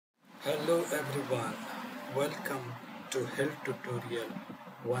Hello everyone, welcome to Health Tutorial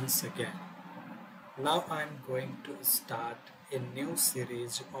once again. Now I'm going to start a new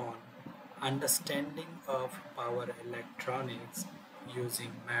series on understanding of power electronics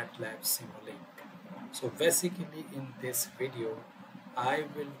using Matlab Simulink. So basically in this video, I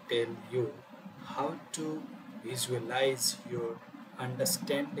will tell you how to visualize your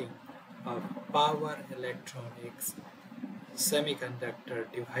understanding of power electronics,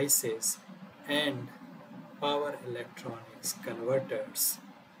 semiconductor devices and power electronics converters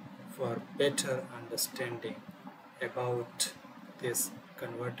for better understanding about these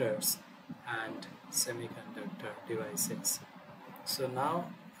converters and semiconductor devices. So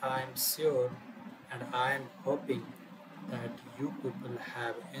now I am sure and I am hoping that you people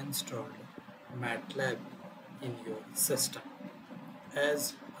have installed Matlab in your system,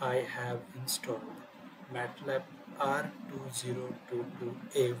 as I have installed Matlab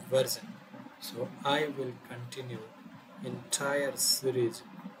R2022A version. So I will continue entire series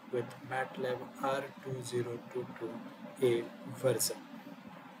with Matlab R2022A version.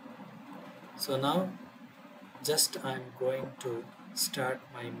 So now just I'm going to start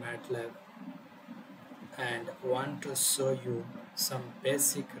my Matlab and want to show you some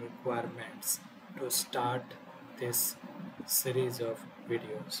basic requirements to start this series of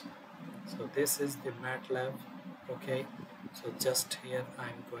videos. So this is the Matlab. Okay, so just here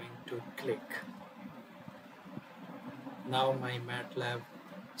I'm going to click. Now my Matlab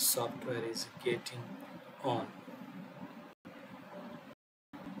software is getting on.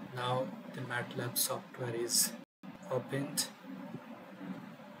 Now the Matlab software is opened.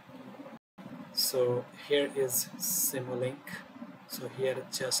 So here is Simulink. So here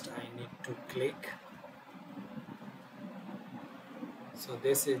just I need to click. So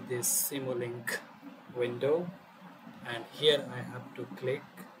this is the Simulink window, and here I have to click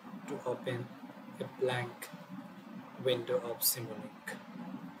to open a blank window of Simulink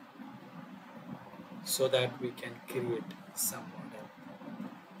so that we can create some model.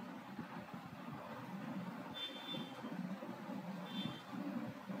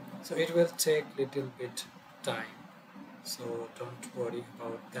 So it will take little bit time, so don't worry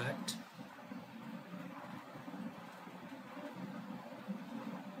about that.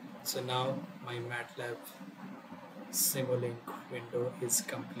 So now my Matlab Simulink window is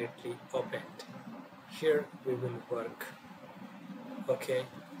completely opened. Here we will work. Okay,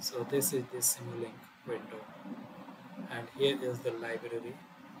 so this is the Simulink window and here is the library.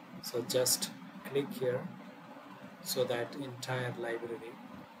 So just click here so that entire library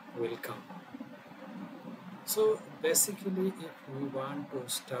will come. So basically if we want to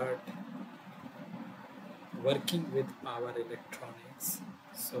start working with power electronics,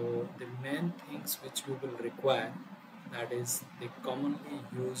 so the main things which we will require, that is the commonly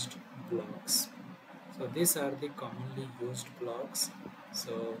used blocks. So these are the commonly used blocks.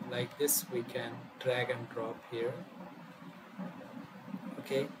 So like this we can drag and drop here.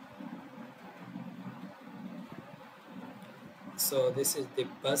 Okay, so this is the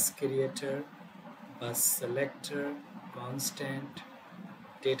bus creator, bus selector, constant,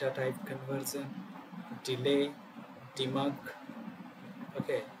 data type conversion, delay, demug.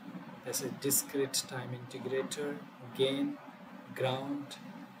 Okay, this is discrete time integrator, gain, ground,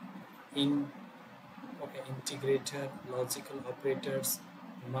 integrator, logical operators,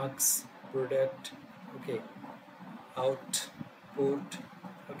 mux, product, okay, output,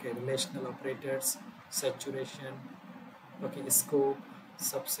 okay, relational operators, saturation, okay, scope,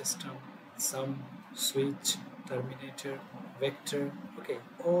 subsystem, sum, switch, terminator, vector. Okay,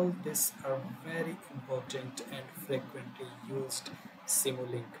 all these are very important and frequently used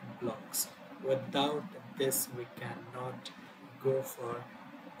Simulink blocks. Without this we cannot go for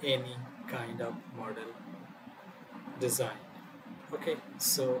any kind of model design. Okay,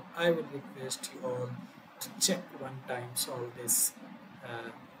 so I will request you all to check one times all these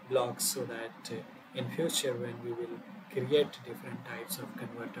blocks so that in future when we will create different types of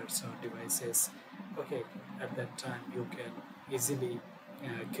converters or devices, okay, at that time you can easily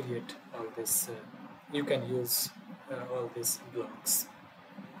create all this, you can use all these blocks.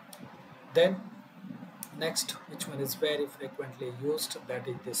 Then next, which one is very frequently used, that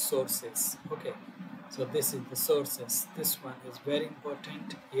is the sources. Okay, so this is the sources. This one is very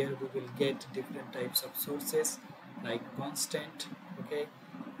important. Here we will get different types of sources like constant, okay,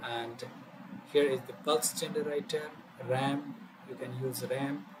 and here is the pulse generator, RAM, you can use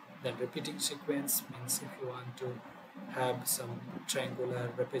RAM. Then repeating sequence means if you want to have some triangular,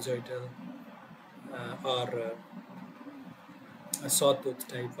 trapezoidal or a sawtooth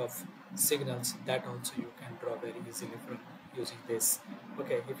type of signals, that also you can draw very easily from using this.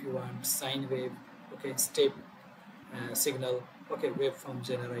 okay, if you want sine wave, okay, step signal, okay, waveform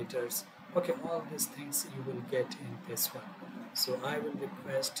generators, okay, all these things you will get in this one. So I will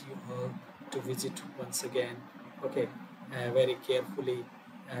request you all to visit once again, okay, very carefully,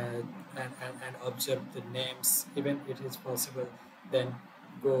 and observe the names. Even it is possible, then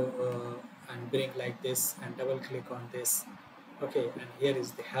go and bring like this and double click on this, okay, and here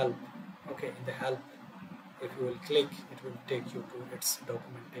is the help, okay. In the help, if you will click, it will take you to its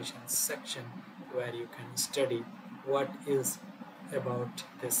documentation section where you can study what is about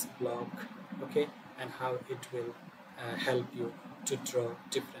this block, okay, and how it will help you to draw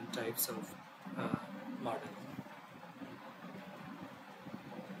different types of model.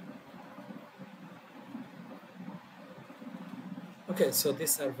 Okay, so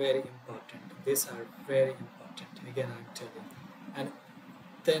these are very important. These are very important. Again, I'm telling. And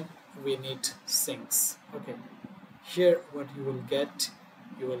then we need sinks. Okay, here what you will get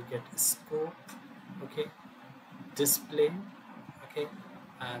a scope, okay, display, okay,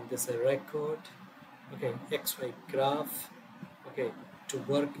 and there's a record, okay, XY graph, okay, to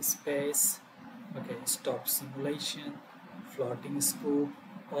workspace, okay, stop simulation, floating scope,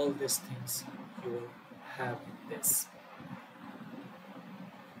 all these things you will have in this.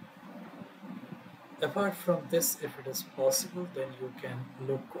 Apart from this, if it is possible, then you can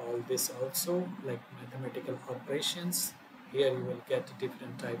look all this also, like mathematical operations. Here you will get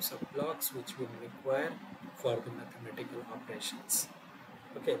different types of blocks which will require for the mathematical operations.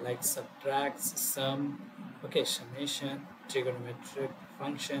 Okay, like subtracts, sum, okay, summation, trigonometric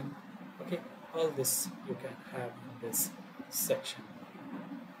function, okay, all this you can have in this section.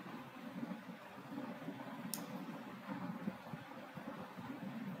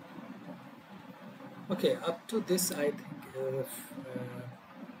 Okay, up to this I think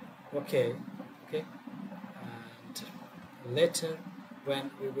okay, and later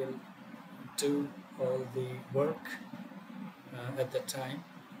when we will do all the work at the time,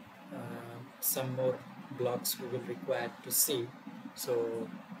 some more blocks we will require to see, so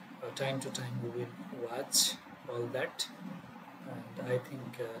time to time we will watch all that, and I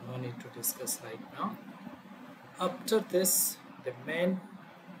think no need to discuss right now. After this, the main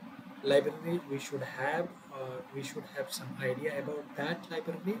library we should have, or we should have some idea about that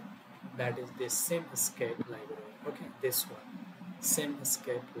library, that is the Simulink library, okay, this one,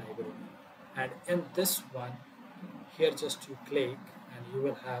 Simulink library. And in this one, here just you click and you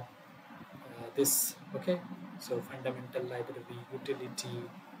will have this, okay, so fundamental library, utility,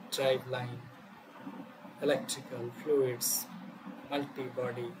 drive line, electrical, fluids,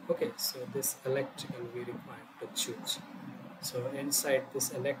 multi-body, okay, so this electrical we require to choose. So inside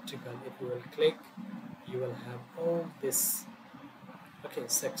this electrical, if you will click, you will have all this, okay,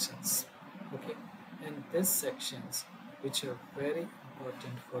 sections, okay, and these sections which are very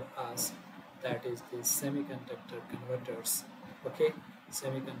important for us, that is the semiconductor converters, okay,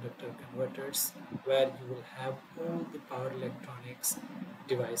 semiconductor converters, where you will have all the power electronics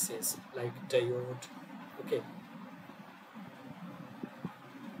devices like diode, okay,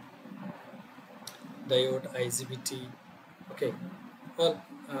 diode, IGBT, okay,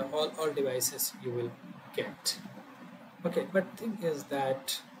 all devices you will get, okay. But thing is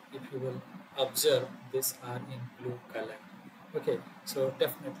that if you will observe, these are in blue color, okay, so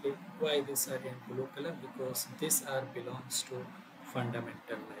definitely why these are in blue color, because these are belongs to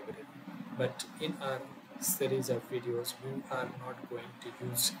fundamental library, but in our series of videos we are not going to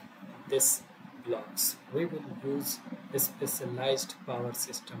use this blocks, we will use specialized power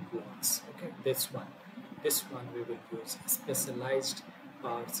system blocks, okay, this one we will use specialized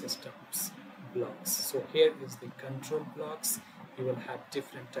power systems blocks. So here is the control blocks, you will have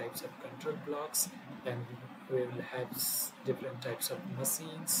different types of control blocks, then we will have different types of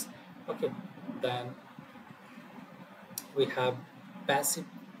machines, okay, then we have passive,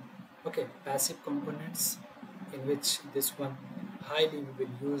 okay, passive components, in which this one highly we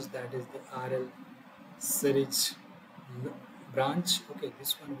will use, that is the RL series branch, okay,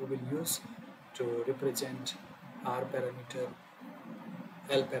 this one we will use to represent R parameter,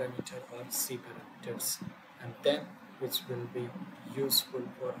 L parameter or C parameters, and then which will be useful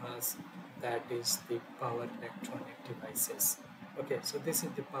for us, that is the power electronic devices, okay. So this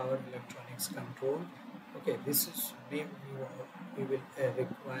is the power electronics control, okay, this is we will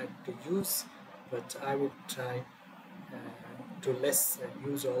require to use, but I will try to less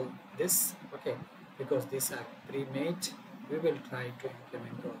use all this, okay, because these are pre-made, we will try to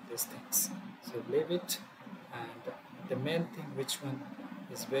implement all these things, so leave it. And the main thing which one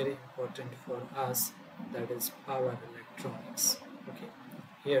is very important for us, that is power electronics, okay,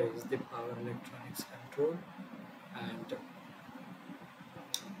 here is the power electronics control, and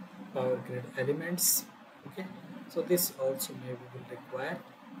power grid elements. Okay, so this also maybe will require.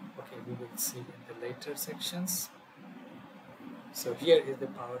 Okay, we will see in the later sections. So here is the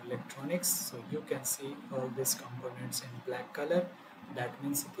power electronics. So you can see all these components in black color. That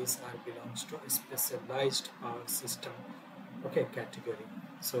means these are belongs to a specialized power system, okay, category.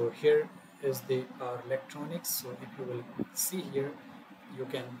 So here is the power electronics. So if you will see here, you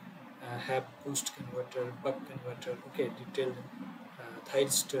can have boost converter, buck converter, okay, detailed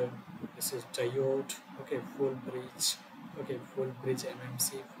thyristor. This is diode, okay, full bridge, okay, full bridge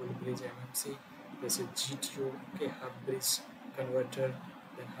MMC, full bridge MMC. This is GTO, okay, half bridge converter,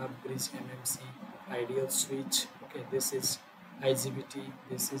 then half bridge MMC, ideal switch, okay, this is IGBT,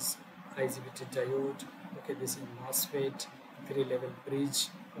 this is IGBT diode, okay, this is MOSFET, 3-level bridge,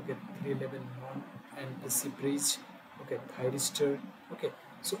 okay, 3-level non-NPC bridge, okay, thyristor, okay,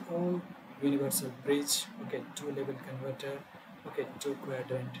 so all universal bridge, okay, 2-level converter, okay,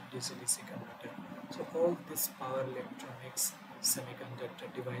 2-quadrant DC-DC converter. So all these power electronics,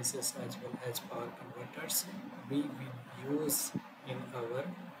 semiconductor devices as well as power converters we will use in our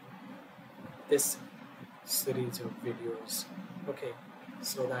this series of videos, okay,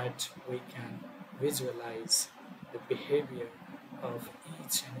 so that we can visualize the behavior of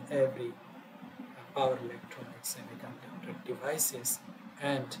each and every power electronic semiconductor devices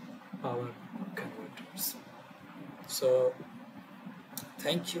and power converters. So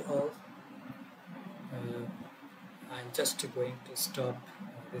thank you all. I'm just going to stop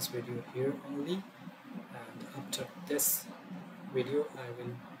this video here only, and after this video I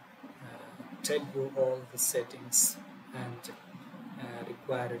will tell you all the settings and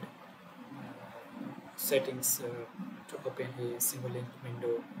required settings to open a Simulink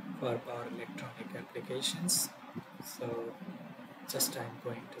window for power electronic applications. So just I'm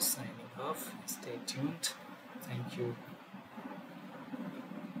going to signing off. Stay tuned. Thank you.